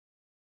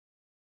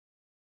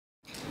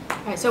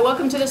All right, so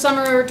welcome to the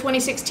summer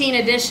 2016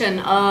 edition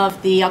of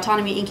the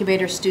Autonomy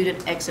Incubator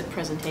Student Exit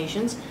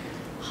Presentations.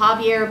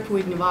 Javier,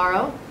 Puig,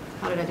 Navarro.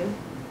 How did I do?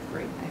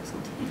 Great,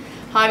 excellent.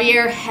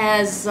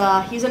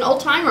 Javier he's an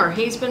old-timer.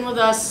 He's been with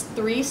us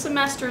 3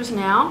 semesters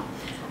now.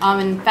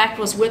 In fact,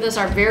 was with us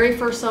our very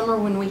first summer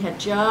when we had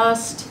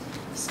just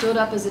stood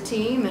up as a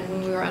team and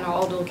when we were in our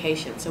old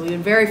location. So we've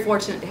been very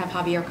fortunate to have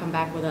Javier come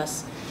back with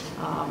us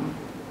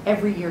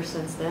every year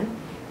since then.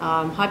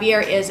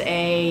 Javier is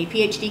a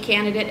PhD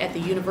candidate at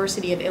the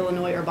University of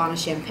Illinois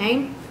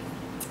Urbana-Champaign,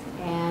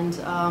 and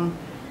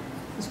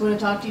just want to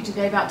talk to you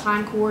today about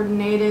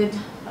time-coordinated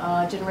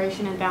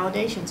generation and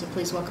validation. So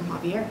please welcome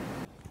Javier.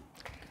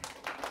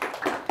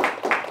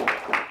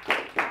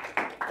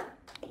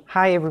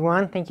 Hi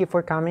everyone, thank you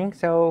for coming.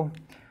 So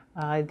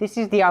this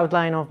is the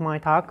outline of my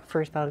talk.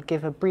 First, I'll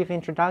give a brief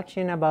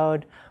introduction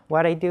about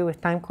what I do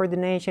with time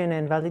coordination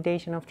and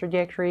validation of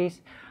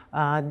trajectories.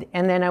 And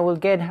then I will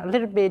get a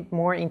little bit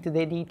more into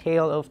the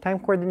detail of time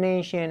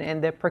coordination and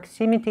the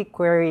proximity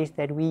queries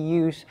that we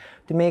use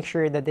to make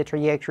sure that the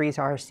trajectories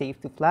are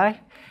safe to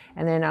fly.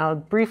 And then I'll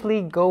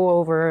briefly go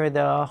over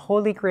the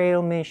Holy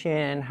Grail mission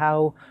and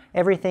how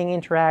everything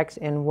interacts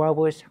and what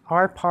was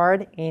our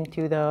part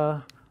into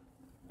the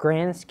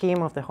grand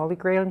scheme of the Holy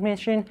Grail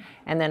mission.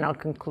 And then I'll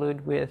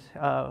conclude with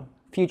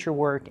future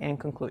work and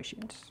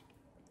conclusions.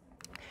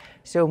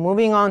 So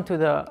moving on to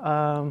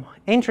the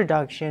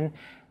introduction,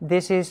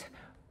 this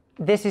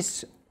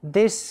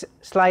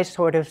slide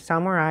sort of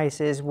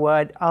summarizes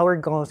what our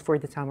goals for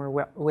the summer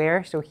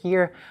were. So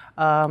here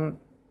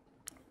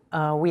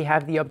we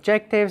have the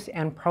objectives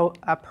and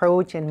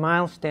approach and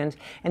milestones,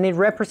 and it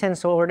represents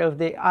sort of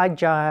the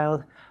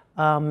agile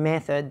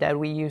method that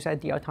we use at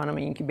the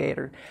Autonomy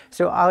Incubator.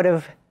 So out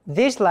of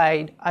this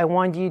slide, I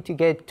want you to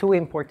get 2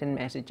 important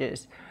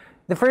messages.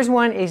 The first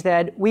one is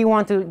that we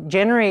want to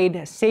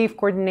generate safe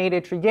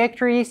coordinated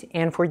trajectories,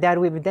 and for that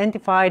we've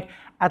identified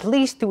at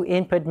least 2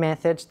 input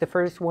methods. The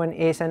first one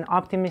is an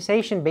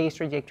optimization-based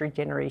trajectory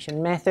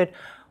generation method,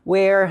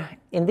 where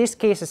in this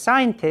case a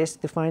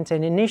scientist defines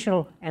an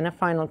initial and a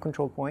final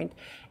control point,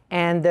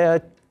 and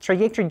the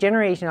trajectory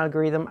generation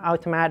algorithm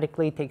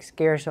automatically takes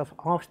care of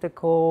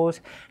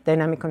obstacles,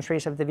 dynamic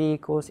constraints of the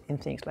vehicles,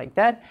 and things like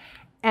that.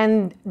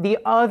 And the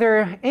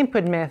other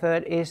input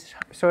method is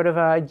sort of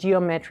a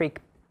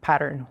geometric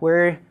pattern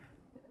where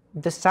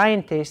the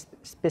scientist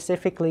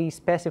specifically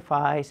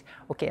specifies,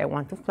 okay, I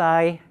want to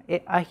fly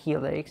a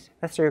helix,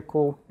 a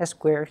circle, a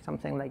square,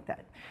 something like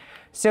that.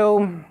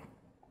 So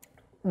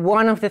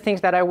one of the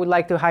things that I would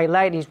like to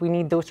highlight is we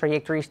need those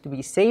trajectories to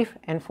be safe,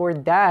 and for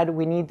that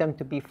we need them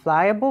to be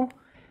flyable,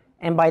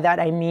 and by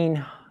that I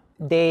mean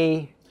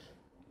they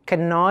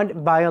cannot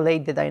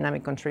violate the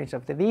dynamic constraints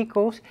of the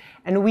vehicles,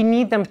 and we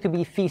need them to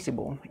be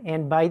feasible,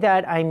 and by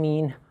that I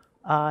mean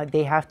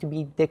they have to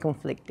be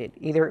deconflicted,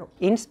 either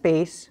in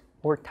space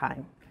or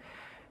time.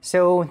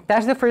 So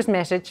that's the first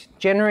message,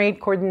 generate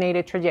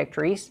coordinated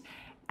trajectories.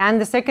 And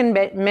the second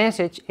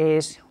message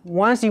is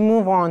once you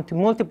move on to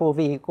multiple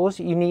vehicles,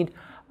 you need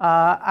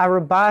a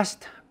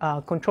robust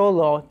control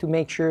law to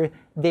make sure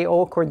they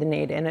all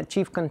coordinate and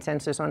achieve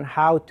consensus on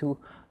how to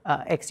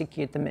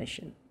execute the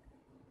mission.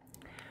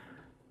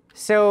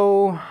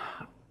 So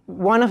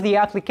one of the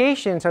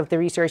applications of the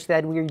research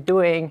that we're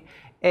doing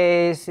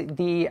is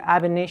the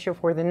ab initio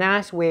for the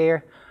NAS,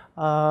 where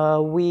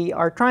we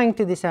are trying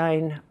to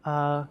design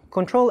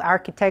control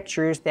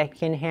architectures that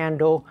can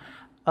handle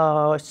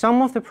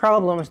some of the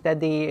problems that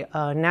the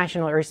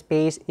national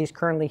airspace is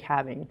currently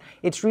having.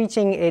 It's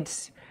reaching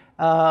its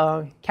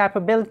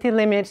capability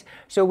limits,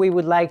 so we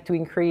would like to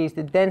increase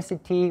the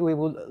density, we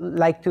would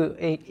like to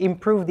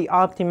improve the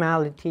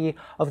optimality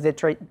of the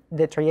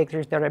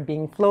trajectories that are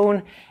being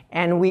flown,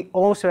 and we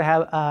also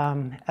have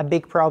a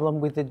big problem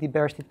with the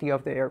diversity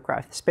of the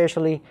aircraft,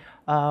 especially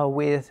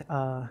with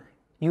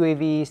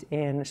UAVs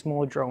and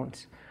small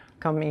drones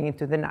coming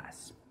into the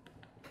NAS.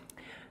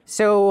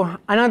 So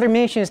another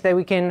missions that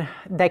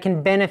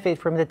can benefit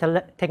from the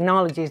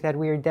technologies that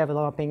we are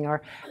developing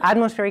are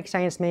atmospheric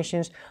science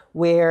missions,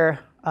 where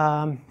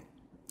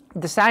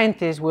the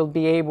scientists will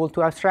be able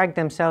to abstract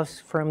themselves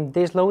from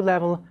these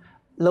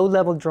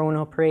low-level drone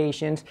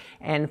operations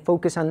and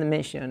focus on the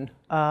mission.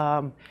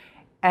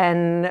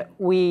 And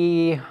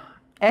we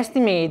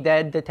estimate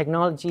that the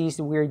technologies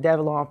we're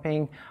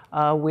developing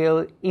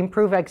will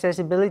improve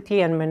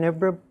accessibility and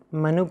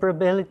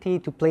maneuverability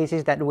to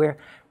places that were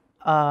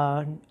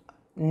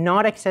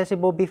not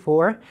accessible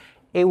before.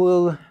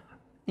 The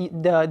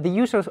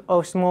use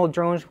of small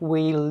drones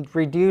will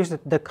reduce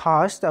the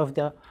cost of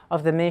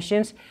the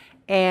missions,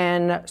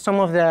 and some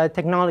of the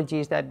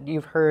technologies that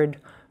you've heard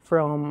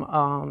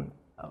from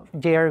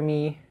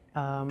Jeremy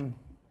and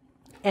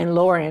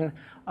Lauren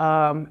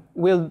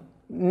will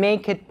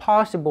make it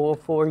possible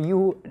for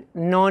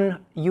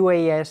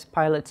non-UAS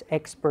pilots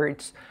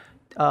experts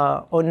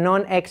or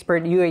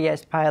non-expert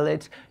UAS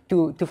pilots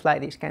to fly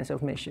these kinds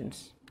of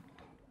missions.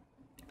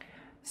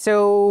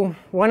 So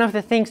one of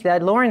the things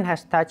that Lauren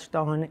has touched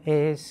on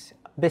is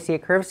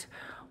Bezier curves.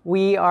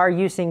 we are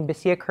using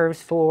Bezier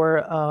curves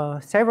for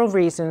several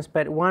reasons,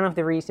 but one of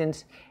the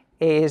reasons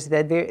is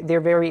that they're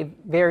very,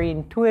 very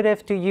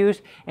intuitive to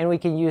use, and we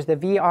can use the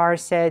VR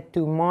set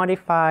to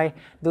modify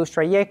those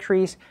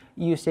trajectories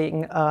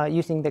using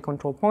the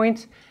control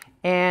points.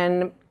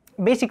 And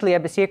basically, a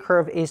Bezier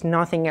curve is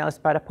nothing else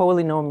but a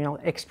polynomial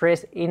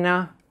expressed in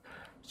a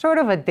sort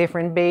of a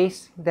different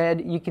base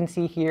that you can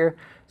see here.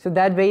 So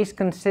that base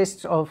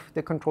consists of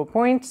the control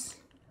points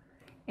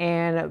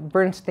and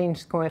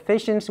Bernstein's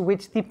coefficients,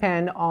 which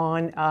depend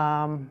on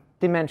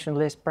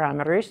dimensionless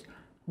parameters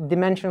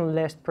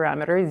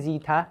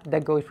zeta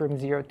that goes from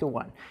 0 to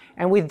 1.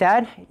 And with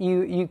that,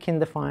 you can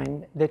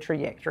define the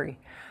trajectory.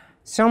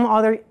 Some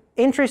other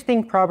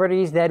interesting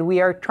properties that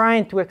we are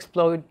trying to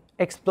exploit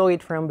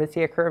from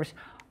Bezier curves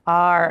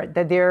are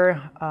that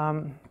they're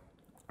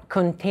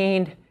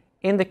contained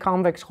in the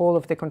convex hull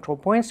of the control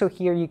point. So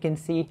here you can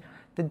see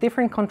the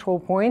different control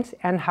points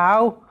and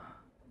how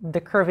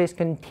the curve is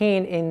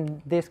contained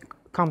in this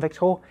convex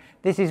hull.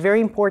 This is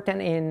very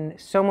important in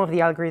some of the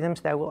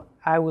algorithms that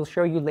I will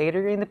show you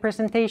later in the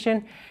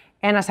presentation.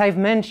 And as I've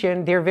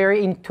mentioned, they're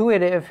very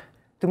intuitive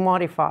to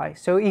modify.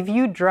 So if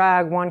you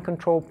drag one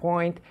control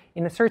point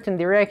in a certain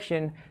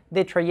direction,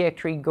 the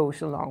trajectory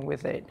goes along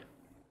with it.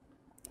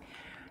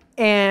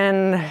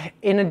 And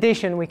in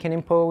addition, we can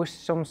impose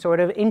some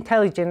sort of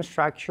intelligent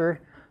structure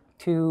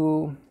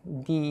to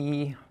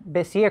the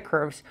Bezier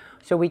curves,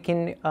 so we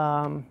can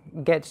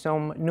get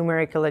some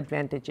numerical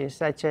advantages,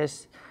 such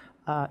as,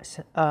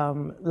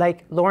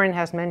 like Lauren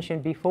has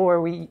mentioned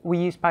before, we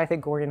use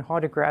Pythagorean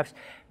autographs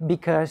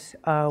because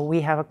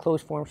we have a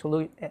closed form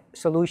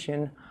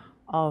solution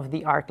of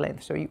the arc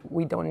length, so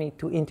we don't need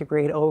to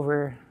integrate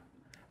over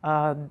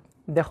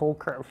the whole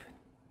curve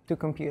to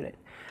compute it.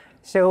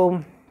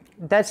 So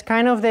that's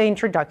kind of the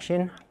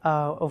introduction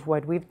of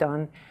what we've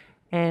done.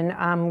 And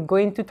I'm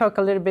going to talk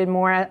a little bit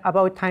more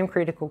about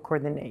time-critical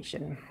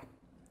coordination.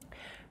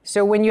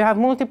 So when you have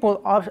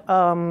multiple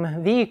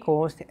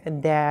vehicles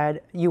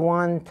that you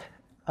want,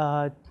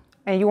 and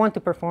you want to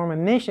perform a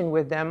mission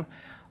with them,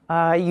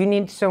 you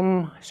need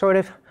some sort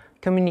of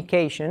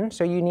communication.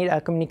 So you need a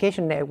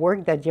communication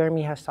network that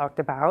Jeremy has talked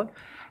about.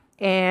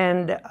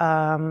 And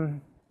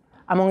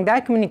among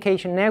that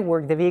communication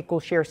network, the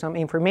vehicles share some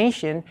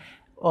information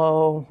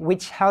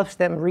which helps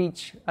them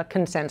reach a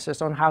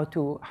consensus on how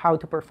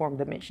to perform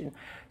the mission.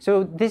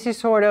 So this is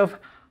sort of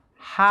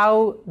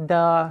how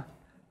the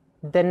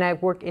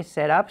network is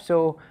set up.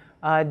 So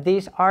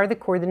these are the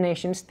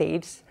coordination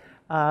states.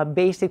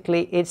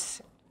 Basically,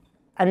 it's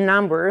a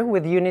number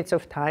with units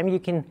of time. You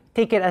can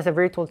take it as a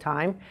virtual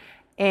time.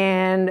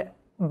 And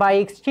by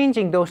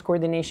exchanging those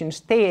coordination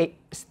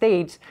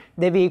states,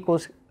 the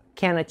vehicles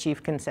can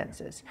achieve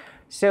consensus.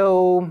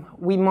 So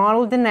we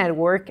model the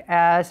network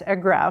as a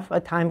graph, a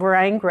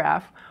time-varying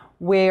graph,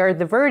 where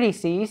the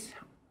vertices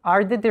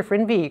are the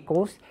different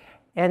vehicles,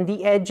 and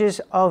the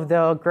edges of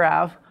the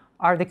graph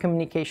are the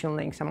communication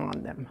links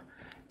among them.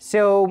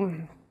 So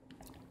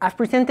I've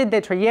presented the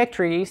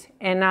trajectories,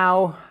 and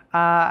now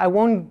I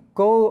won't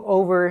go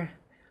over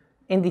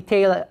in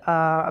detail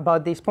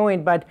about this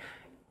point, but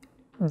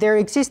there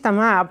exists a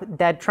map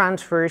that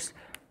transfers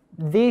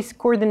these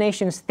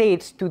coordination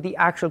states to the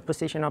actual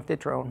position of the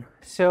drone.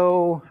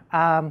 So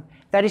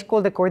that is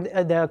called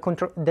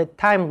the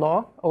time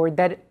law, or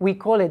that we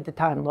call it the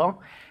time law,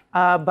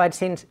 but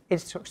since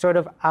it's sort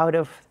of out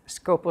of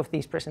scope of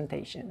this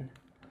presentation.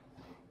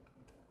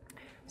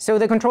 So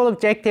the control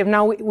objective,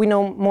 now we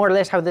know more or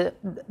less how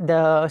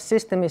the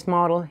system is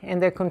modeled,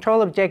 and the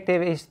control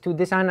objective is to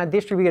design a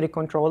distributed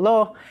control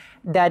law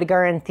that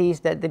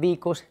guarantees that the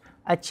vehicles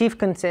achieve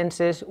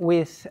consensus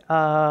with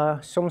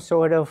some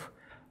sort of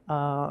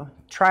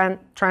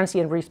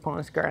transient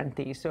response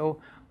guarantee.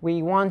 So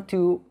we want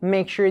to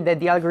make sure that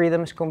the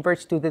algorithms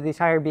converge to the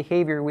desired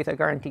behavior with a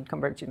guaranteed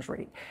convergence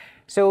rate.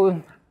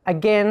 So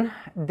again,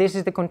 this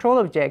is the control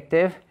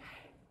objective.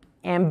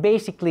 And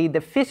basically, the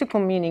physical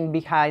meaning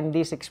behind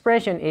this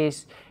expression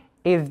is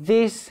if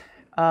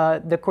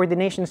the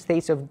coordination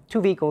states of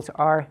two vehicles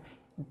are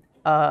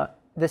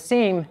the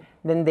same,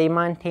 then they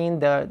maintain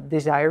the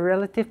desired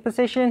relative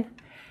position.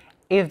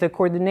 If the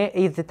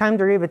time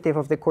derivative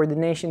of the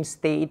coordination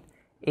state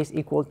is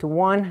equal to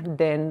 1,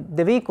 then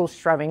the vehicle's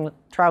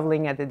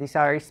traveling at the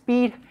desired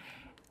speed.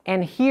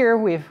 And here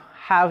we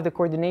have the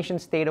coordination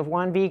state of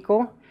one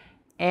vehicle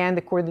and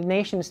the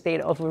coordination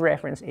state of a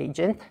reference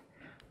agent.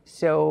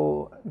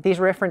 So this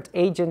reference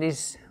agent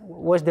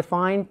was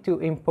defined to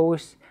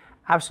impose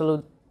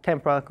absolute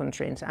temporal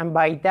constraints. And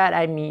by that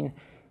I mean,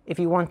 if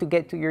you want to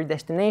get to your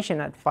destination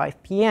at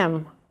 5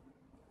 p.m.,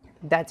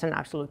 that's an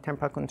absolute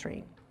temporal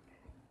constraint.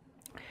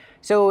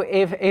 So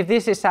if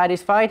this is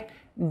satisfied,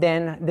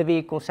 then the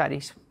vehicle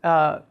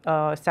satisfy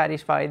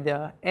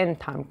the end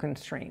time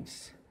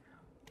constraints.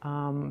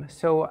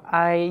 So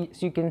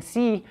as you can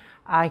see,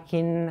 I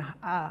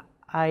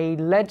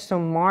let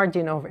some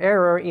margin of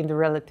error in the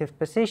relative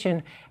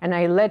position, and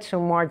I let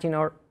some margin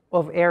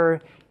of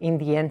error in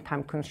the end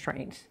time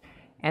constraints.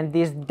 And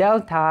these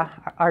delta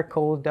are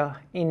called,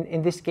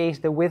 in this case,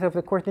 the width of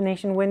the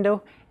coordination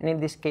window, and in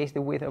this case,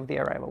 the width of the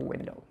arrival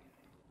window.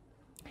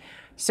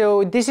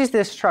 So this is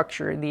the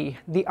structure,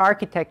 the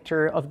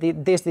architecture of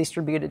this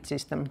distributed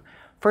system.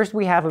 First,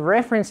 we have a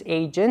reference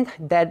agent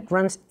that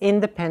runs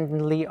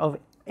independently of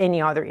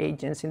any other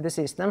agents in the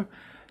system.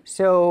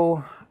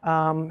 So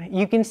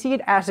you can see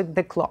it as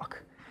the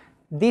clock.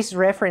 This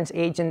reference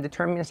agent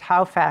determines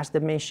how fast the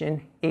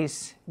mission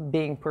is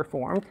being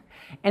performed.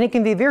 And it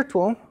can be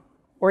virtual,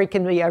 or it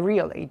can be a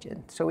real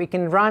agent. So it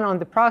can run on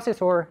the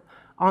processor,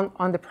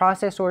 on the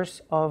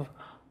processors of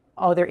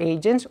other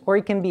agents, or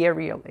it can be a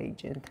real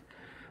agent.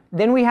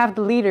 Then we have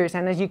the leaders,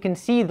 and as you can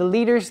see, the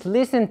leaders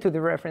listen to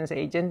the reference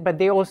agent, but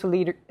they also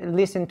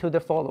listen to the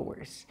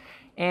followers.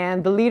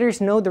 And the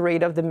leaders know the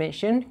rate of the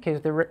mission,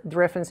 because the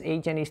reference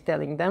agent is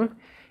telling them,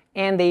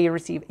 and they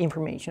receive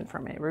information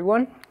from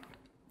everyone.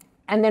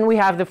 And then we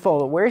have the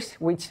followers,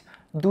 which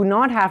do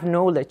not have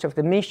knowledge of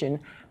the mission,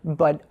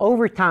 but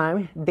over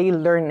time, they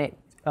learn it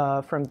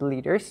from the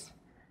leaders.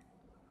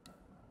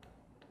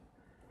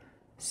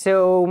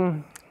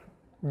 So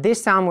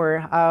this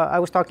summer, I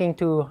was talking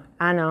to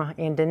Anna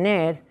and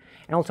Danette,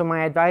 and also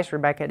my advisor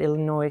back at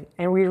Illinois,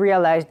 and we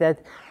realized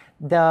that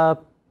the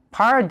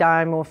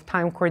paradigm of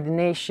time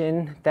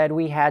coordination that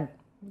we had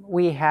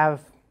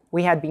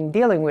been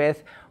dealing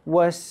with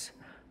was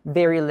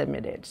very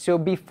limited. So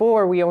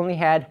before, we only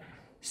had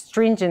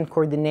stringent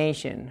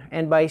coordination,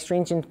 and by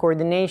stringent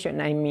coordination,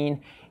 I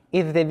mean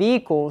if the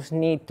vehicles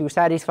need to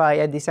satisfy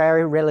a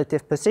desired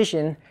relative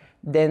position,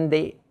 then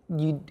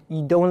you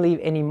don't leave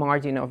any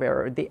margin of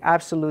error. They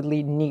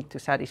absolutely need to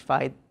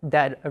satisfy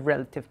that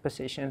relative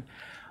position.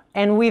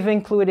 And we've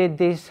included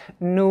this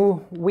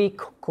new weak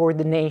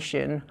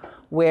coordination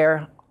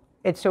where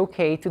it's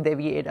okay to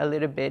deviate a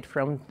little bit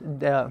from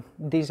the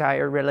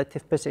desired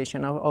relative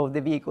position of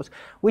the vehicles,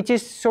 which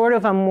is sort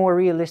of a more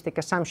realistic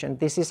assumption.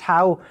 This is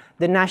how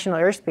the national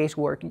airspace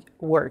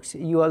works.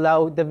 You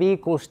allow the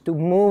vehicles to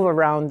move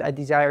around a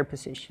desired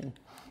position.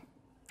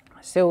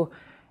 So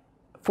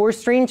for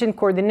stringent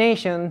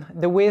coordination,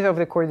 the width of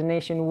the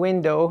coordination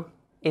window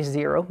is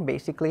 0,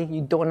 basically.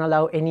 You don't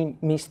allow any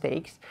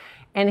mistakes.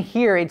 And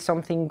here it's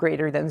something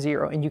greater than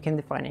 0, and you can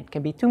define it. It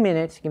can be 2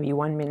 minutes, it can be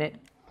 1 minute.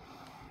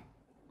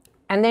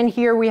 And then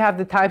here we have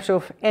the types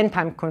of end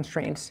time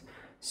constraints.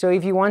 So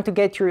if you want to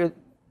get to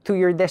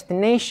your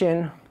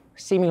destination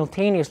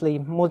simultaneously,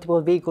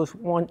 multiple vehicles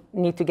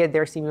need to get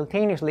there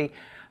simultaneously,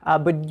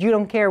 but you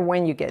don't care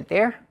when you get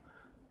there.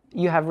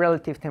 You have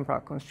relative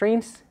temporal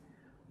constraints.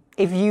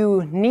 If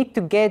you need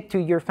to get to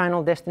your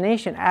final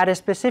destination at a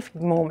specific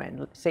moment,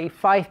 let's say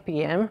 5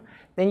 p.m.,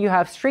 then you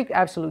have strict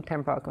absolute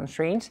temporal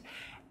constraints.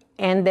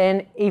 And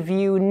then if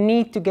you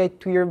need to get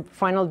to your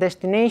final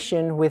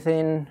destination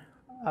within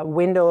a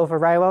window of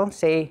arrival,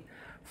 say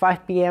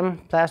 5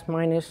 p.m. plus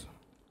minus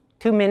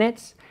 2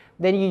 minutes,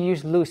 then you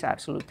use loose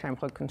absolute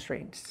temporal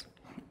constraints.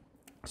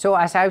 So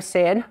as I've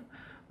said,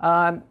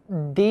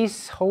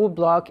 this whole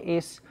block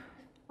is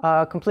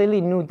a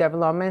completely new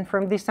development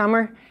from this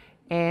summer.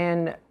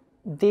 And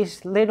these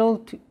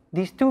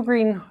two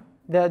green,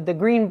 the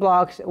green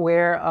blocks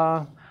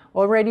were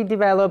already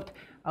developed.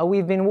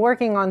 We've been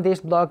working on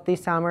this block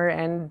this summer,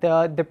 and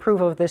the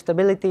proof of the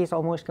stability is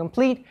almost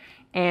complete.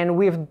 And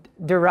we've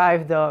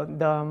derived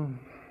the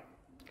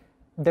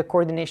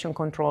coordination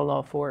control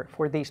law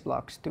for these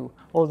blocks too,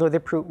 although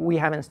we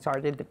haven't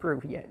started the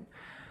proof yet.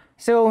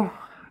 So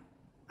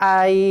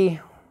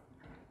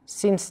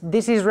since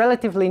this is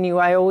relatively new,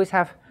 I always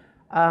have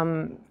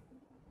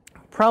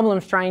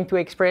problems trying to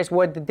express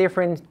what the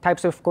different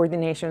types of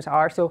coordinations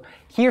are. So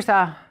here's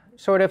a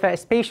sort of a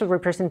spatial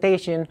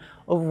representation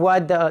of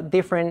what the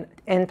different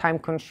end time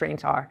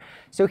constraints are.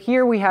 So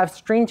here we have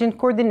stringent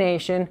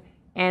coordination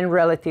and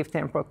relative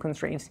temporal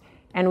constraints.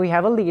 And we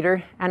have a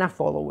leader and a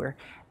follower.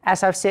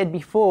 As I've said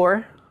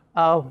before,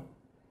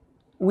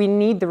 we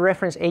need the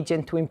reference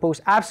agent to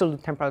impose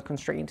absolute temporal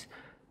constraints.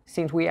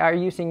 Since we are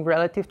using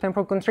relative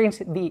temporal constraints,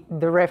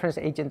 the reference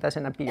agent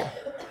doesn't appear.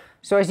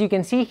 So as you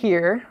can see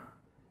here,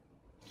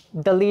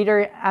 the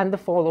leader and the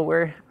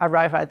follower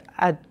arrive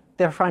at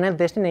their final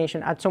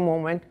destination at some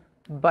moment,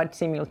 but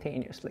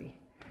simultaneously.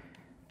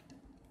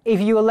 If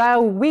you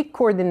allow weak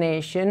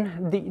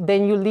coordination,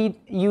 then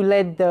you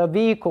let the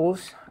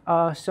vehicles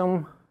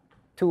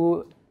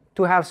to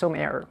have some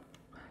error.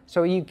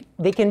 So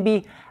they can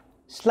be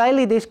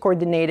slightly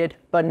discoordinated,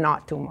 but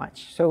not too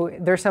much. So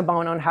there's a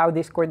bound on how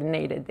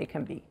discoordinated they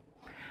can be.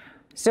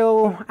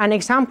 So an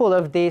example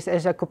of this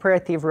is a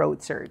cooperative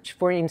road search.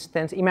 For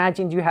instance,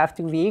 imagine you have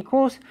two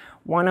vehicles.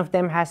 One of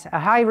them has a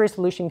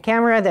high-resolution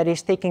camera that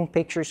is taking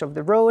pictures of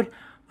the road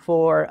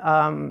for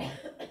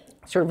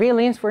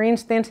surveillance, for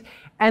instance,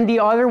 and the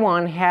other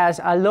one has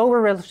a lower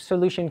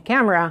resolution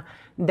camera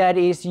that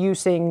is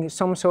using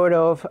some sort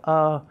of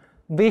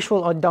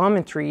visual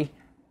odometry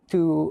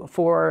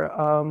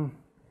for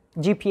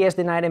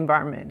GPS-denied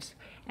environments.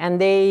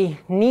 And they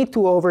need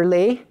to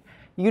overlay.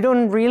 You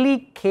don't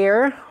really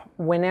care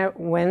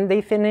when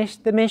they finish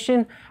the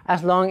mission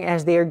as long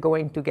as they're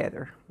going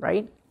together,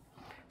 right?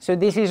 So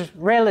this is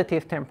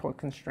relative temporal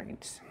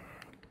constraints.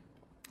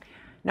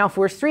 Now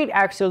for strict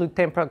absolute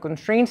temporal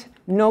constraints,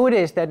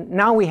 notice that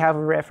now we have a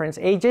reference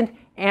agent.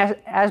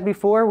 As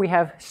before, we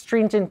have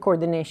stringent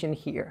coordination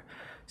here.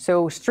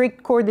 So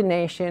strict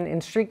coordination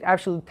in strict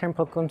absolute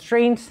temporal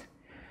constraints,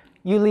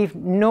 you leave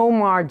no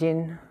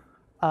margin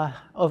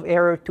of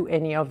error to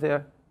any of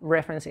the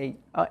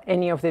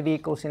any of the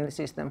vehicles in the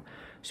system.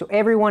 So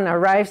everyone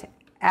arrives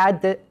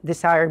at the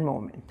desired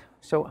moment.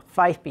 So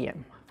 5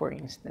 p.m., for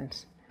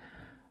instance.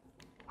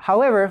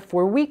 However,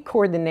 for weak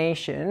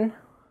coordination,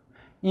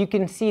 you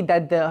can see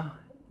that the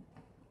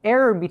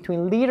error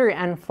between leader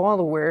and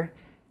follower,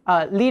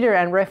 leader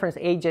and reference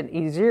agent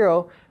is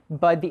 0,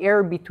 but the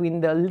error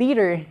between the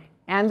leader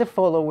and the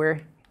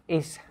follower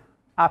is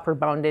upper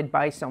bounded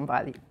by some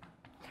value.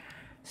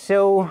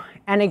 So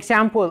an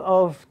example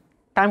of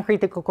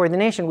time-critical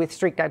coordination with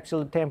strict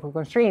absolute temporal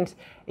constraints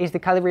is the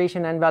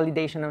calibration and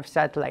validation of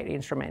satellite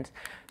instruments.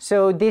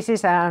 So this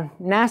is a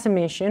NASA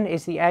mission,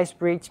 it's the Ice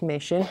Bridge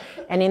mission,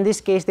 and in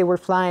this case they were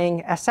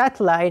flying a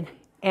satellite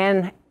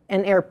and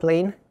an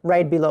airplane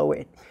right below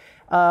it.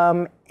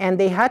 And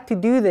they had to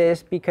do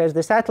this because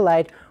the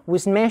satellite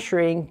was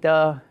measuring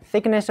the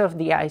thickness of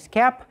the ice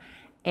cap,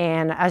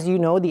 and as you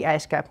know, the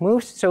ice cap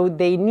moves, so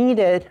they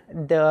needed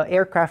the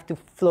aircraft to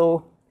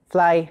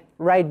fly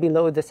right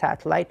below the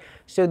satellite,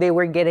 so they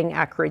were getting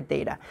accurate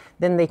data.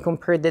 Then they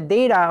compared the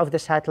data of the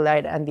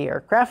satellite and the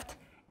aircraft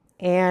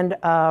and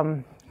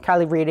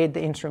calibrated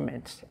the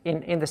instruments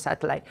in the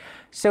satellite.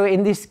 So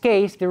in this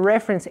case, the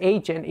reference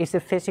agent is a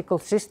physical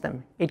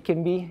system.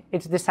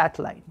 It's the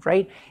satellite,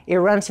 right? It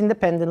runs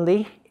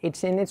independently,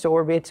 it's in its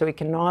orbit, so it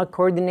cannot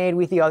coordinate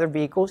with the other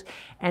vehicles,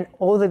 and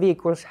all the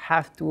vehicles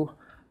have to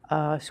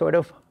sort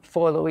of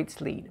follow its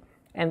lead.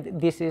 And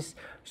this is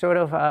sort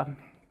of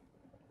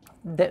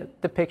the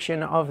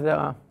depiction of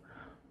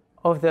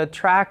the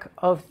track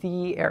of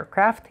the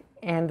aircraft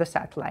and the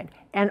satellite,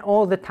 and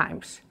all the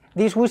times.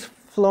 This was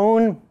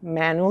flown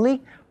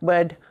manually,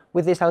 but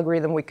with this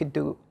algorithm we could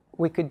do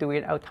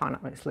it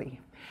autonomously.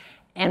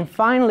 And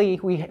finally,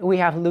 we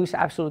have loose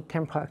absolute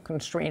temporal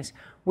constraints,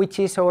 which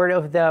is sort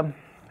of the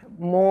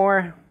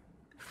more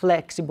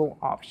flexible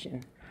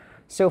option.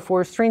 So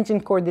for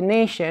stringent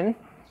coordination,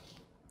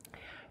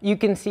 you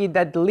can see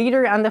that the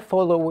leader and the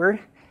follower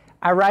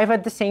arrive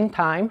at the same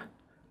time,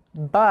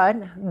 but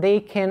they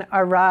can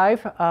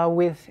arrive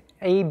with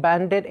a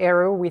banded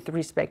error with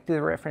respect to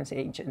the reference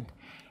agent.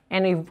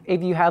 And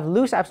if you have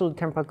loose absolute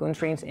temporal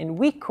constraints and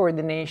weak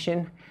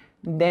coordination,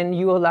 then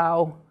you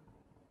allow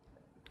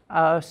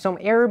some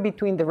error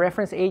between the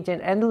reference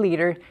agent and the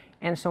leader,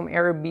 and some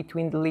error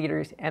between the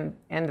leaders and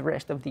the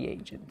rest of the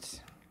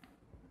agents.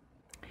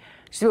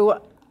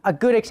 So a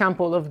good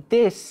example of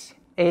this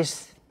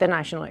is the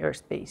national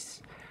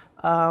airspace.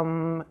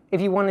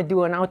 If you want to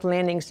do an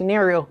out-landing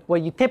scenario,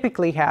 what you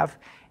typically have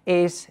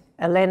is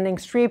a landing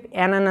strip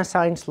and an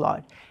assigned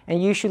slot,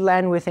 and you should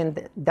land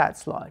within that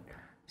slot.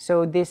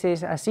 So this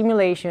is a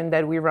simulation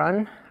that we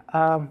run,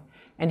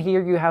 and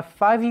here you have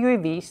 5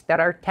 UAVs that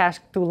are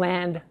tasked to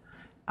land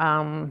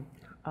at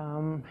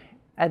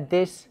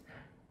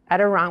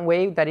a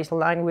runway that is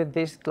aligned with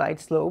this glide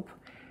slope,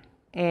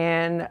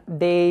 and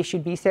they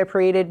should be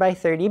separated by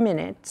 30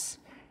 minutes.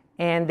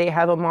 And they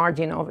have a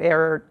margin of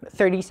error,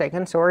 30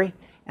 seconds, sorry,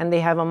 and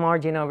they have a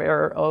margin of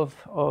error of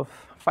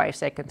 5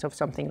 seconds of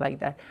something like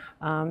that.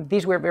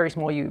 These were very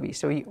small UVs,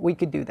 so we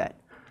could do that.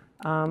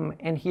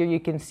 And here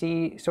you can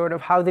see sort of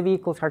how the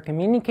vehicles are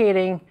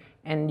communicating,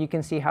 and you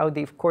can see how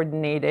they've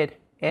coordinated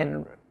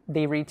and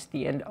they reach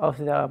the end of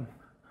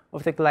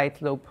the glide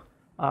slope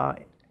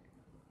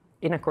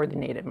in a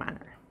coordinated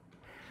manner.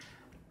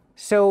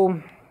 So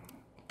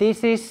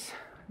this is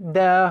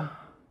the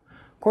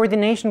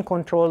coordination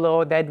control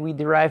law that we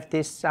derived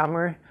this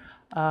summer.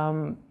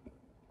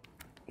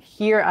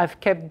 Here I've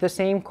kept the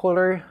same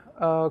color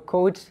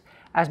codes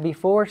as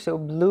before. So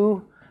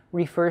blue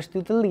refers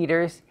to the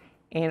leaders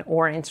and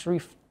orange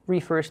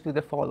refers to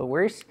the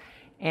followers.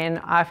 And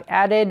I've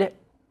added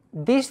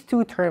these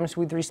 2 terms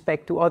with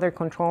respect to other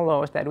control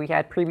laws that we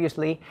had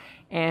previously.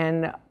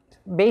 And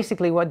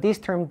basically what this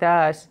term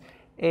does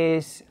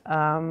is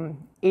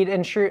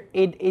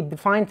it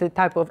defines the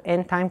type of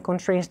end time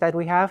constraints that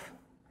we have.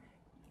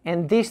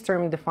 And this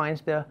term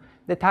defines the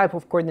type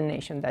of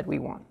coordination that we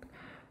want.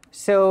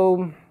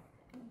 So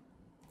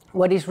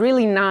what is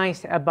really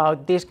nice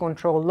about this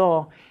control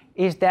law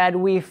is that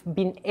we've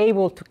been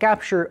able to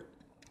capture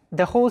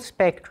the whole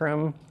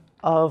spectrum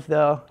of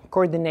the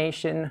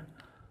coordination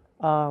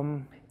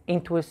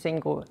into a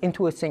single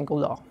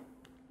law.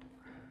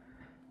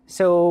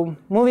 So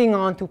moving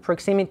on to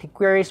proximity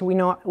queries, we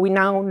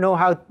now know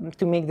how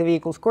to make the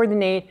vehicles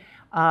coordinate,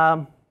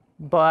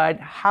 but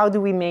how do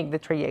we make the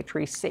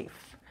trajectory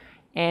safe?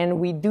 And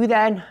we do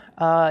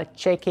that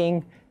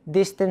checking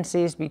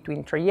distances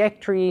between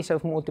trajectories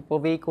of multiple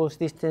vehicles,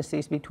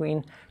 distances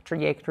between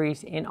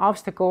trajectories and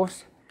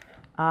obstacles.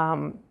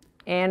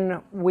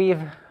 And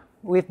we've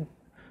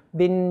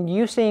been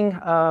using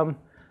a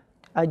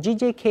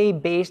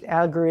GJK-based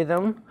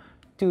algorithm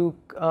to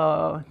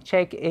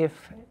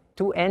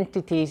two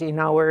entities in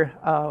our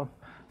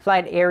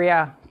flight area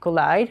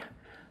collide,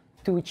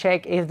 to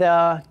check if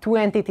the two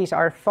entities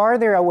are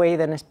farther away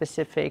than a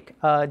specific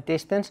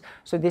distance.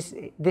 So this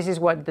is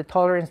what the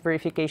tolerance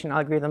verification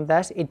algorithm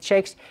does. It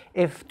checks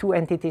if two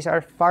entities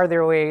are farther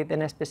away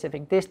than a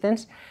specific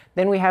distance.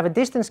 Then we have a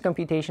distance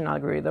computation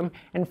algorithm.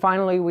 And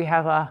finally, we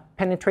have a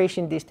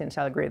penetration distance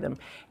algorithm.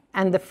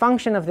 And the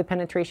function of the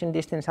penetration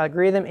distance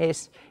algorithm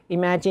is,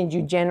 imagine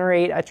you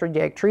generate a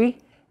trajectory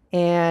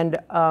and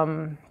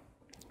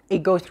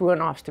it goes through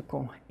an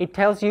obstacle. It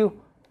tells you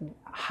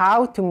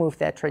how to move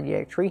that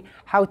trajectory,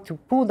 how to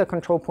pull the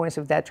control points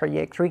of that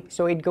trajectory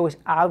so it goes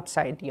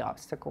outside the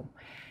obstacle.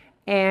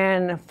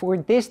 And for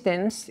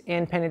distance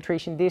and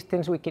penetration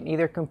distance, we can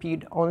either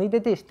compute only the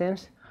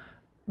distance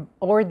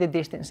or the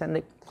distance and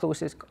the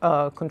closest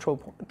control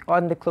point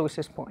on the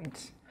closest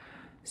points.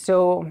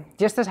 So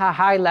just as a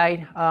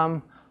highlight,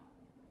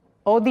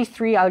 all these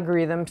three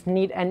algorithms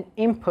need an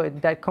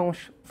input that comes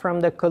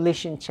from the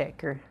collision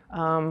checker.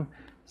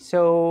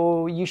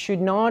 So you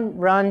should not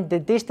run the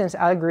distance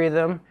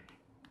algorithm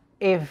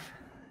if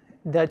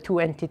the two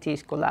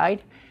entities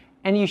collide.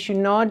 And you should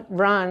not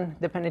run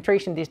the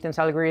penetration distance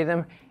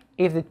algorithm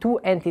if the two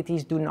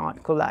entities do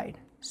not collide.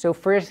 So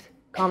first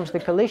comes the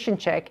collision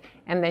check,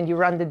 and then you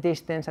run the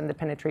distance and the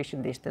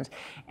penetration distance.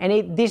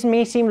 And this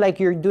may seem like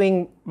you're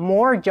doing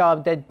more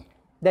job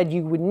that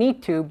you would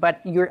need to,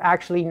 but you're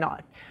actually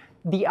not.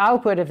 The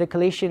output of the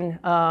collision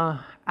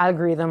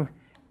algorithm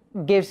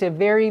gives a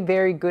very,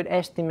 very good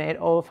estimate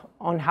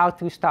on how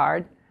to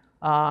start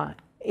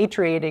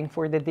iterating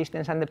for the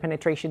distance and the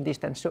penetration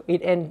distance. So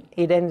it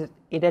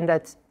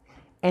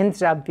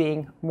ends up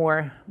being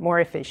more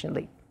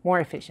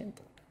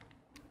efficient.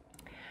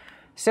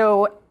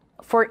 So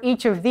for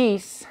each of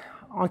these,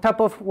 on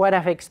top of what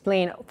I've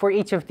explained, for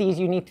each of these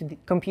you need to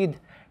compute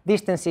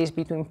distances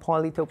between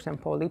polytopes and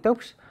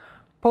polytopes,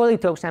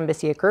 polytopes and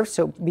Bezier curves,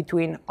 so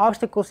between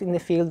obstacles in the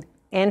field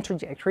and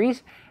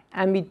trajectories,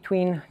 and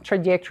between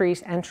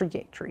trajectories and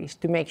trajectories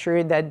to make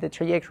sure that the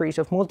trajectories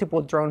of multiple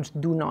drones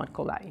do not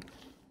collide.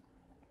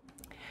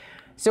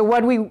 So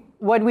what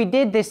we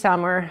did this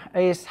summer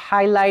is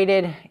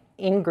highlighted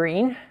in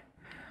green.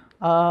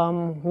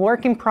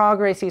 Work in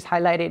progress is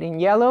highlighted in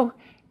yellow,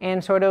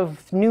 and sort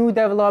of new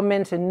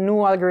developments and new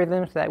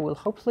algorithms that will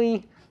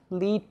hopefully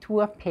lead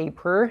to a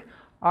paper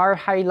are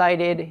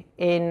highlighted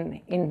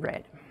in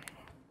red.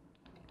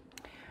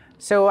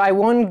 So I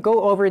won't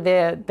go over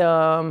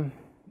the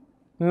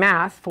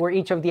math for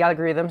each of the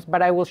algorithms,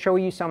 but I will show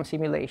you some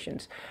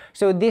simulations.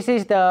 So this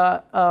is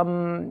the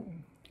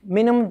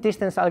minimum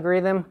distance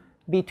algorithm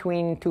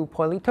between two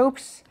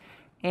polytopes.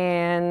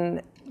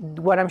 And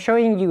what I'm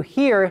showing you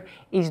here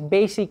is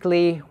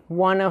basically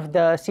one of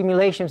the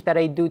simulations that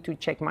I do to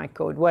check my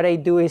code. What I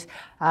do is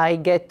I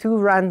get two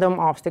random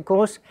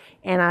obstacles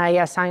and I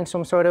assign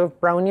some sort of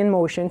Brownian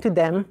motion to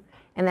them,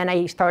 and then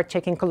I start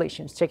checking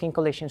collisions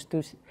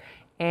too.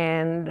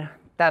 And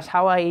that's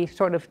how I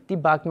sort of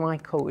debug my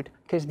code,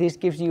 because this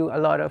gives you a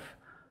lot of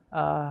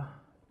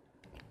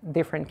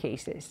different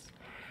cases.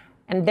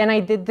 And then I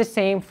did the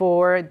same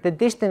for the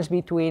distance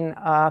between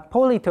a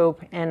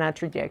polytope and a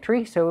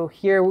trajectory. So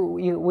here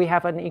we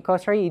have an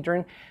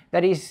icosahedron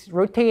that is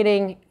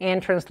rotating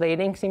and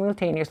translating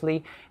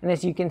simultaneously. And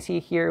as you can see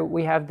here,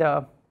 we have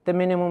the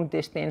minimum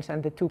distance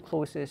and the two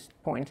closest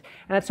points.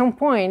 And at some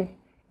point,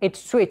 it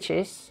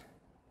switches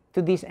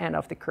to this end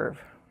of the curve,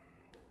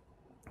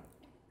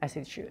 as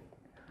it should.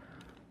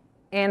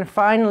 And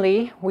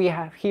finally, we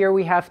have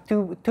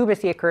two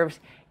Bezier curves,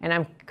 and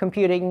I'm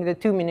computing the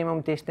two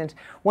minimum distance.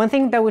 One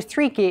thing that was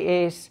tricky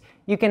is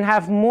you can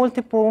have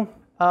multiple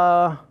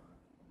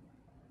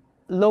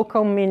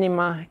local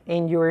minima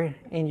in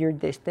your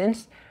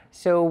distance.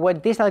 So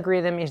what this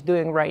algorithm is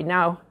doing right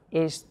now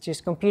is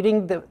just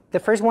computing the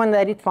first one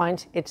that it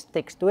finds, it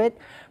sticks to it.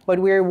 But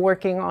we're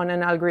working on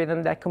an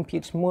algorithm that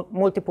computes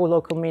multiple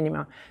local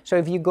minima. So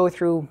if you go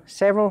through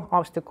several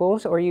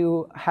obstacles, or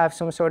you have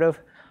some sort of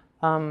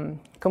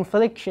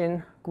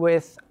confliction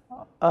with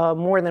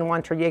more than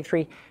one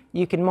trajectory,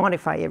 you can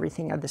modify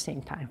everything at the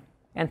same time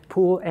and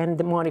pull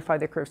and modify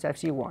the curves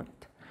as you want.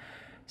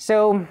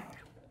 So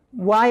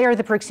why are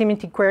the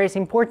proximity queries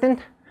important?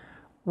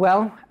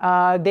 Well,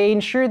 they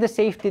ensure the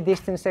safety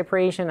distance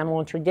separation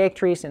among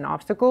trajectories and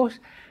obstacles.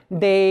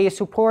 They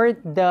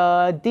support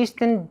the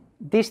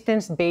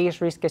distance-based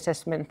risk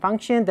assessment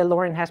function that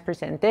Lauren has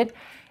presented.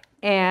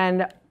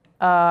 And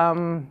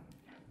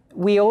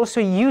we also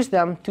use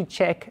them to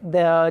check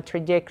the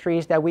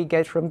trajectories that we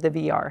get from the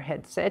VR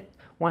headset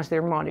once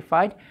they're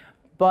modified.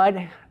 But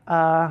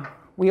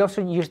we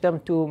also use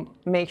them to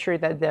make sure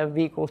that the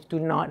vehicles do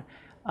not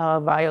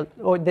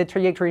the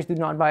trajectories do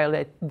not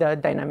violate the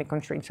dynamic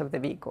constraints of the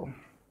vehicle.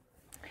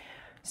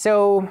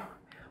 So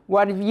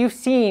what you've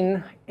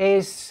seen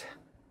is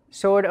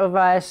sort of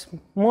a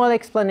small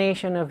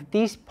explanation of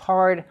this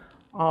part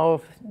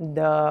of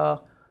the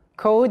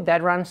code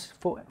that runs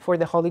for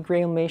the Holy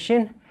Grail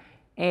mission.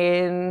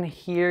 And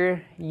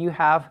here you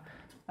have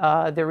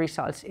the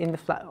results in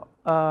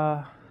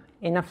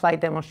in a flight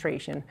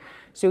demonstration.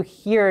 So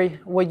here,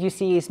 what you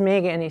see is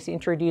Megan is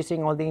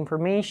introducing all the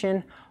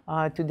information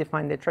to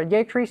define the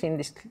trajectories. In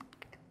this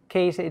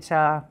case, it's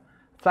a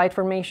flight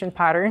formation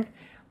pattern.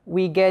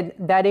 We get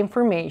that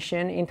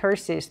information into our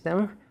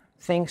system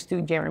thanks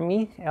to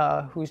Jeremy,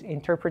 whose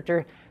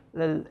interpreter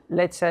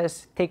lets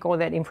us take all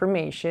that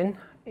information,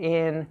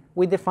 and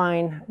we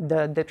define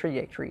the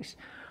trajectories.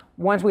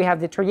 Once we have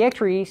the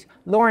trajectories,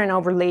 Lauren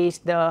overlays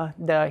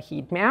the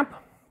heat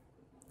map,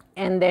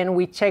 and then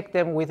we check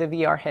them with a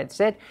VR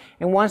headset.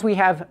 And once we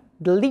have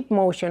the leap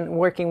motion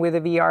working with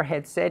a VR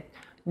headset,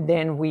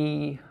 then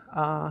we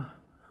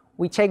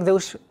check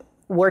those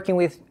working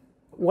with,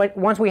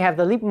 once we have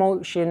the leap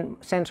motion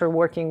sensor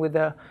working with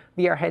the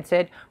VR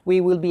headset,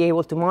 we will be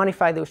able to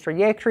modify those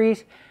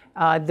trajectories.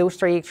 Those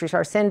trajectories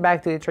are sent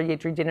back to the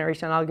trajectory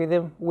generation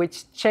algorithm,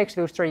 which checks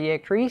those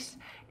trajectories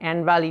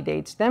and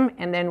validates them.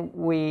 And then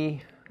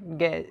we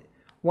get,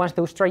 once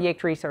those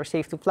trajectories are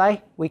safe to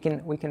fly, we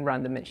can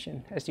run the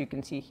mission, as you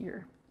can see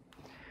here.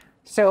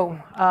 So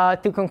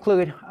to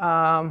conclude,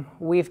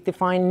 we've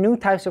defined new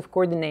types of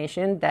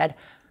coordination that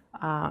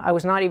I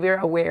was not even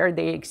aware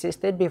they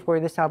existed before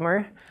the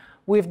summer.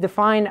 We've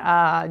defined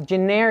a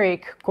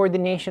generic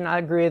coordination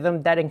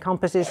algorithm that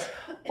encompasses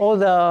all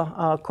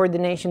the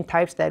coordination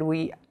types that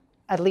we,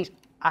 at least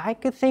I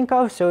could think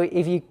of. So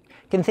if you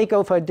can think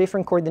of a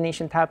different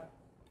coordination type,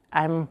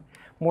 I'm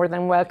more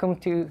than welcome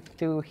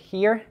to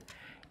hear.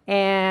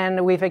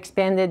 And we've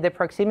expanded the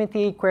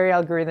proximity query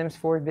algorithms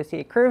for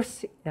Bezier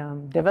curves,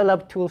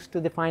 developed tools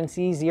to define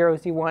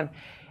C0, C1,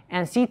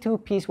 and C2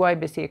 piecewise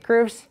Bezier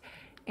curves.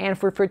 And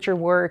for future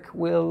work,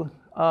 we'll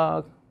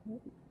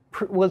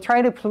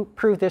try to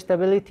prove the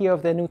stability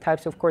of the new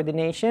types of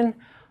coordination.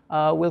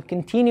 We'll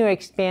continue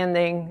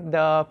expanding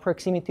the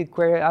proximity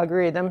query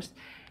algorithms,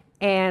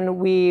 and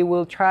we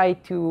will try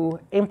to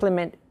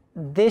implement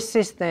this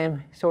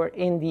system sort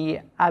in the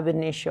ab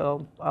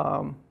initio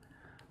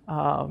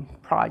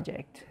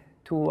project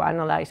to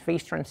analyze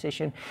phase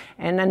transition.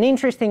 And an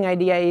interesting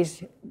idea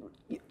is,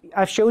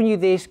 I've shown you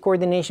these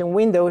coordination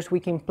windows. We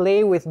can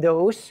play with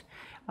those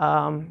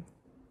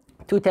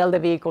to tell the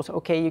vehicles,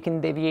 okay, you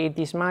can deviate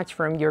this much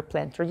from your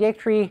planned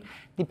trajectory,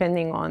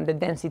 depending on the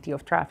density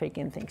of traffic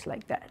and things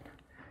like that.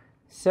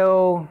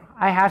 So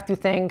I have to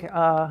thank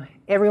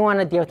everyone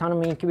at the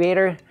Autonomy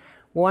Incubator.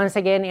 Once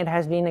again, it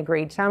has been a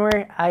great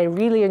summer. I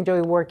really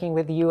enjoy working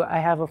with you. I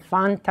have a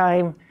fun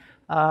time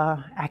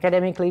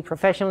academically,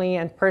 professionally,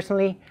 and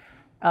personally.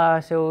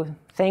 So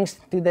thanks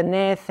to the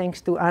NET, thanks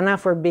to Anna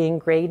for being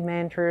great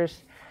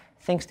mentors.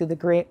 Thanks to the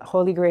great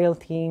Holy Grail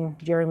team,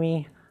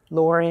 Jeremy,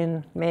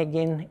 Lauren,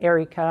 Megan,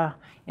 Erica,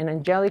 and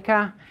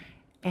Angelica,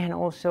 and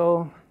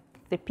also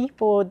the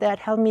people that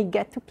help me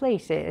get to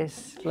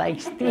places, like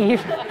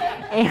Steve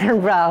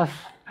and Ralph.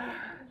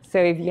 So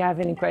if you have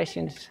any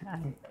questions,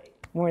 I'm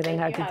more than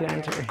happy to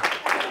answer.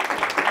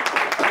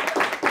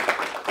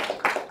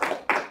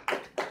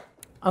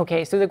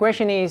 Okay, so the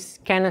question is,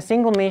 can a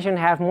single mission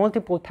have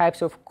multiple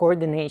types of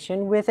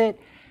coordination with it?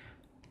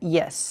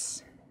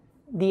 Yes.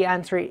 The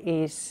answer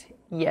is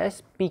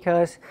yes,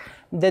 because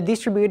the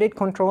distributed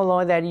control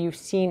law that you've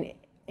seen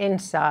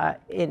inside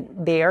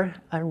there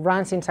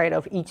runs inside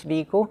of each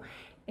vehicle.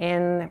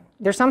 And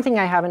there's something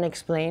I haven't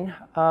explained,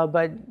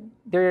 but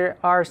there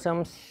are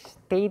some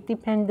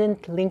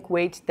state-dependent link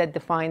weights that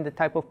define the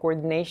type of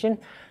coordination.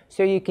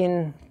 So you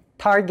can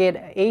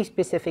target a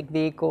specific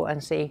vehicle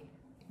and say,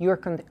 you're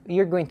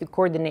going to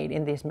coordinate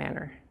in this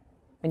manner,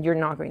 and you're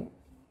not going.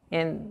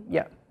 And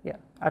yeah,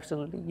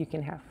 absolutely, you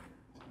can have.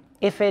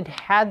 If it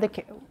had the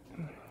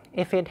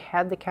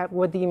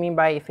what do you mean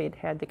by if it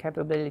had the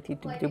capability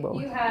to do both?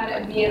 If you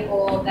had a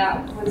vehicle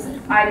that was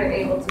either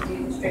able to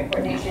do the straight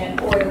coordination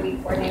or the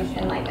leap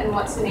coordination, like in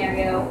what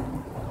scenario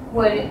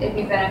would it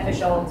be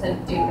beneficial to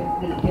do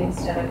the leap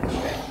instead of the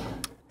straight?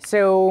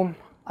 So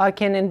I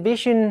can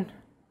envision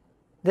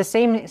the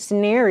same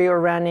scenario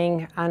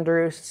running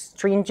under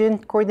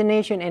stringent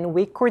coordination and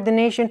weak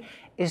coordination.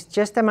 Is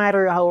just a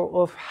matter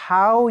of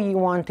how you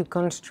want to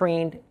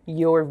constrain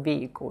your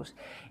vehicles.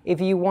 If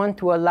you want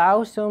to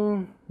allow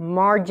some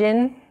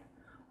margin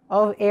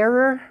of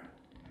error,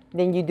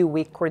 then you do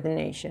weak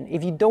coordination.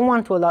 If you don't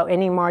want to allow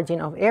any margin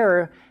of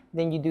error,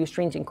 then you do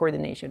stringent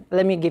coordination.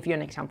 Let me give you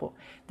an example.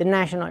 The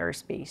national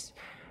airspace.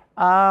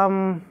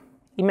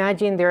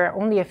 Imagine there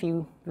are only a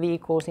few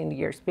vehicles in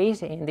the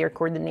airspace and they're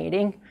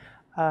coordinating.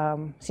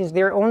 Since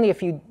there are only a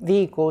few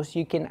vehicles,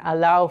 you can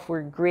allow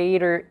for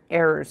greater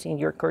errors in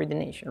your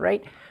coordination,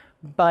 right?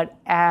 But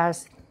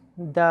as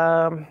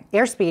the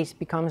airspace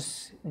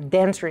becomes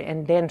denser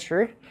and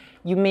denser,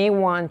 you may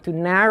want to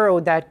narrow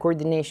that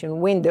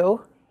coordination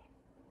window,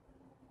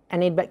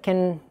 and it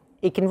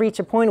can reach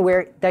a point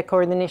where that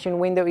coordination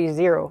window is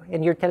 0,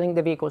 and you're telling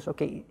the vehicles,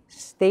 okay,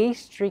 stay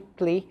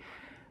strictly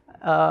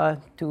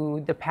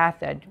to the path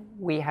that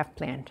we have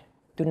planned.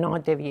 Do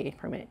not deviate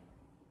from it.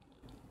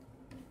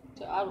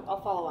 So I'll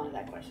follow on to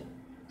that question.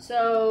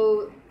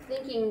 So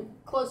thinking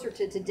closer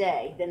to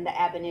today than the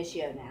ab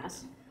initio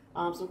NAS,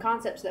 some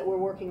concepts that we're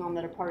working on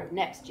that are part of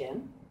next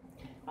gen,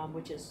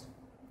 which is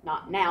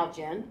not now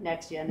gen,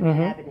 next gen,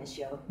 and ab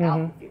initio, out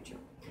in the future.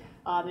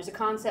 There's a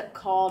concept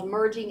called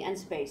merging and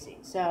spacing.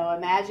 So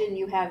imagine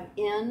you have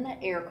N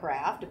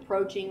aircraft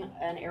approaching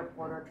an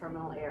airport or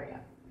terminal area.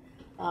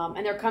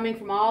 And they're coming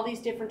from all these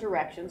different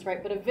directions,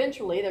 right? But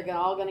eventually they're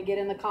all going to get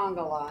in the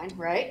conga line,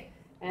 right?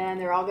 And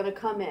they're all going to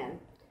come in.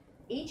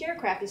 Each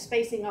aircraft is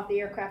spacing off the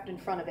aircraft in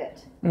front of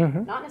it.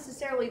 Not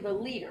necessarily the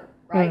leader,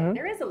 right?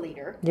 There is a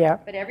leader,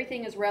 but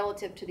everything is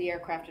relative to the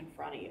aircraft in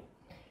front of you.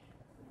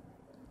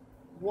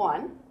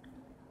 One,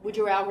 would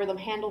your algorithm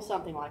handle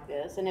something like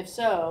this? And if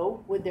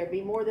so, would there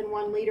be more than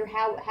one leader?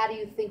 How do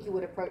you think you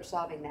would approach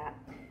solving that?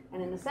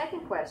 And then the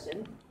second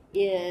question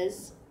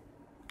is,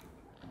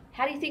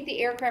 how do you think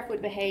the aircraft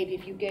would behave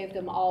if you gave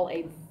them all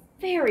a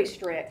very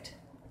strict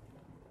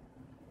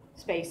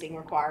spacing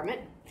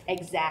requirement,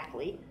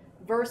 exactly,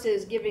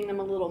 versus giving them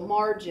a little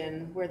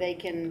margin where they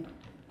can,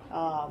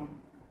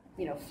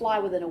 you know, fly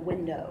within a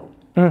window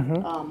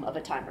of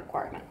a time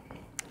requirement?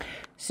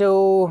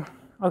 So,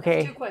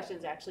 okay. There's two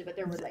questions actually, but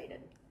they're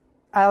related.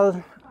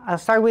 I'll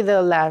start with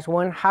the last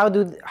one. How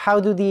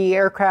do the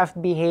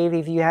aircraft behave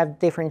if you have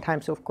different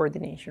types of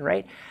coordination,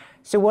 right?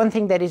 So one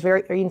thing that is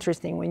very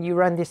interesting when you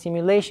run these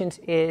simulations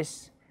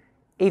is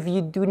if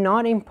you do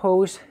not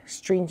impose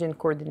stringent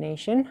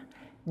coordination,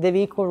 the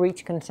vehicle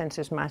reaches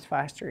consensus much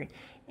faster.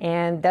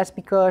 And that's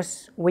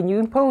because when you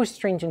impose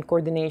stringent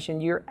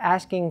coordination, you're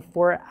asking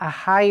for a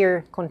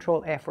higher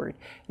control effort.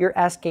 You're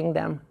asking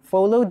them,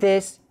 follow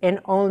this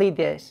and only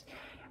this.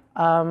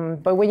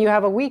 But when you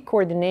have a weak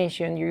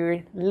coordination,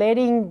 you're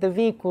letting the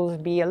vehicles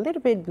be a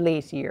little bit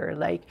lazier.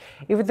 Like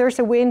if there's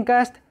a wind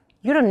gust,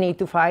 you don't need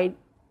to fight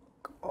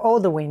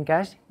all the wind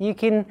gusts. You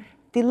can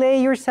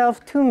delay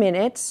yourself 2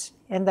 minutes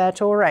and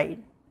that's all right.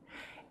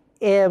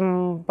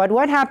 But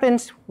what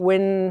happens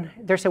when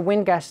there's a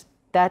wind gust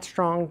that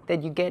strong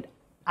that you get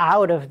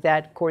out of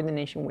that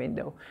coordination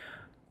window?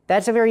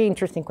 That's a very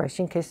interesting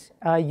question because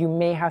you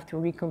may have to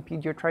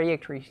recompute your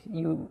trajectories.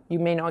 You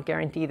may not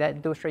guarantee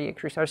that those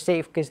trajectories are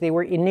safe because they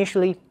were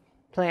initially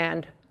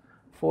planned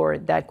for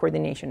that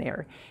coordination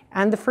error.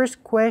 And the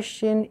first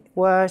question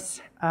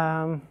was...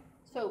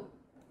 so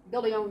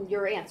building on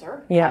your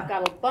answer, yeah. I've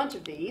got a bunch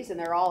of these and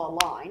they're all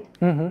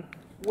aligned.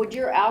 Would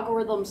your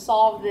algorithm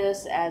solve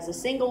this as a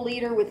single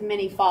leader with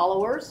many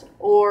followers,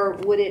 or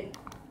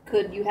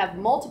could you have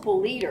multiple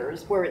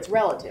leaders where it's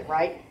relative,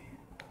 right?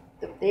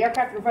 The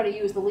aircraft in front of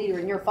you is the leader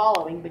and you're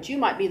following, but you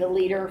might be the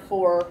leader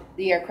for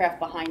the aircraft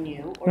behind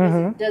you,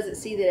 or does it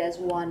see that as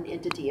one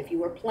entity if you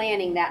were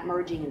planning that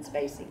merging and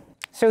spacing?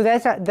 So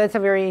that's a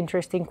very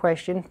interesting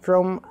question.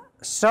 From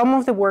some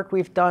of the work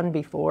we've done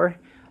before,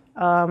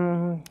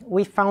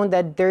 we found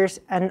that there's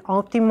an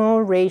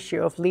optimal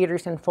ratio of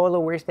leaders and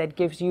followers that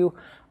gives you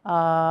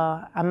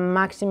a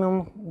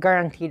maximum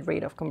guaranteed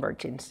rate of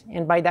convergence.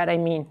 And by that I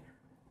mean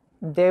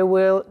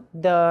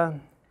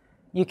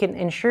you can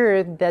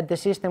ensure that the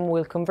system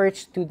will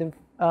converge to the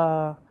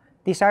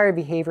desired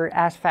behavior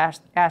as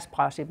fast as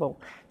possible.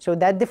 So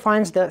that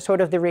defines the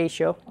sort of the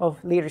ratio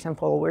of leaders and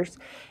followers.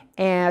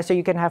 And so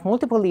you can have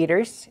multiple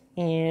leaders,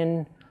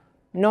 and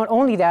not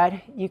only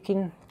that, you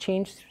can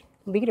change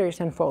leaders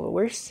and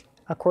followers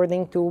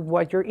according to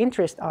what your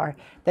interests are.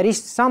 That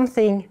is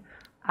something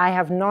I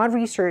have not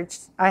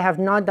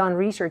done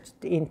research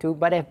into,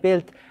 but I've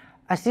built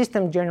a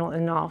system general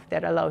enough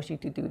that allows you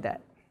to do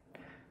that.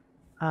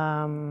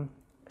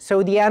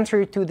 So the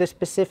answer to the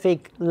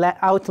specific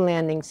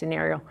out-landing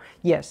scenario,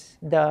 yes,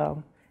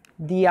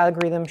 the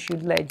algorithm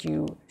should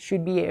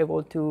be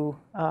able to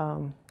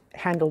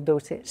handle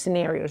those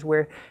scenarios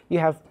where you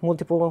have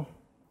multiple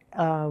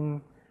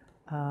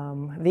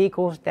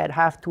vehicles that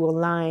have to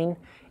align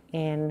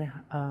and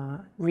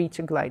reach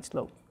a glide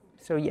slope.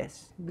 So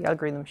yes, the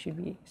algorithm should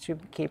be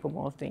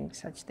capable of doing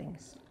such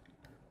things.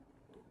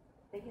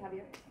 Thank you,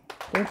 Javier.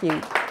 Thank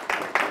you.